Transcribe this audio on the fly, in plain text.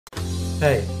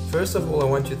Hey, first of all I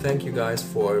want to thank you guys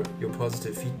for your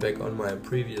positive feedback on my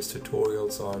previous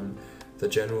tutorials on the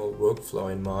general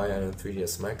workflow in Maya and in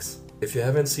 3dsMax. If you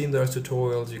haven't seen those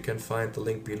tutorials, you can find the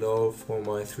link below for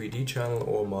my 3D channel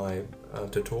or my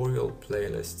tutorial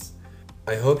playlists.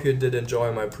 I hope you did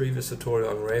enjoy my previous tutorial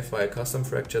on Rayfire custom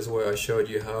fractures, where I showed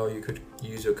you how you could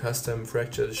use your custom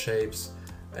fracture shapes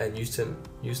and use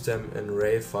them in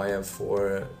Rayfire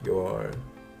for your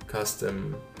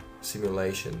custom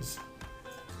simulations.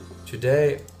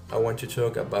 Today I want to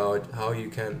talk about how you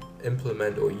can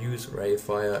implement or use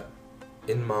Rayfire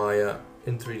in Maya,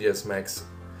 in 3dsMax,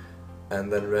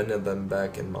 and then render them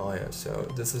back in Maya.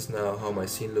 So this is now how my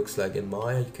scene looks like in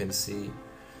Maya. You can see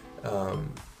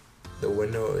the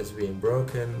window is being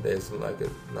broken, there's like a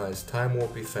nice time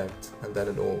warp effect, and then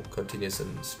it all continues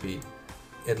in speed.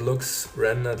 It looks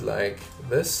rendered like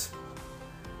this,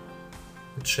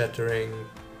 with shattering,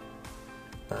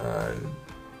 and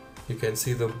you can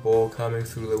see the ball coming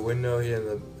through the window here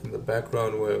in the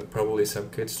background, where probably some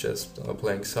kids just are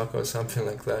playing soccer or something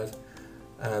like that,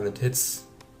 and it hits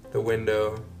the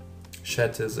window,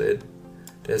 shatters it,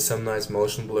 there's some nice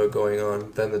motion blur going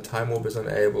on, then the time warp is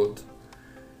enabled,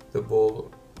 the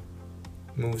ball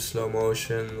moves slow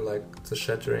motion like the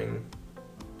shattering.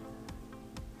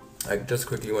 I just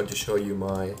quickly want to show you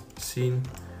my scene.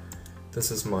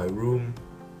 This is my room,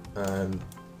 and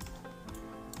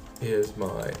here's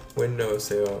my windows.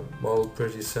 They are modeled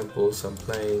pretty simple, some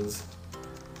planes.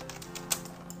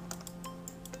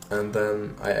 And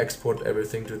then I export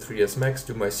everything to 3dsMax,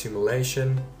 do my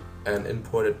simulation, and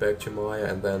import it back to Maya,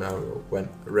 and then I will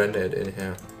render it in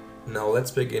here. Now let's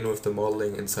begin with the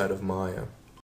modeling inside of Maya.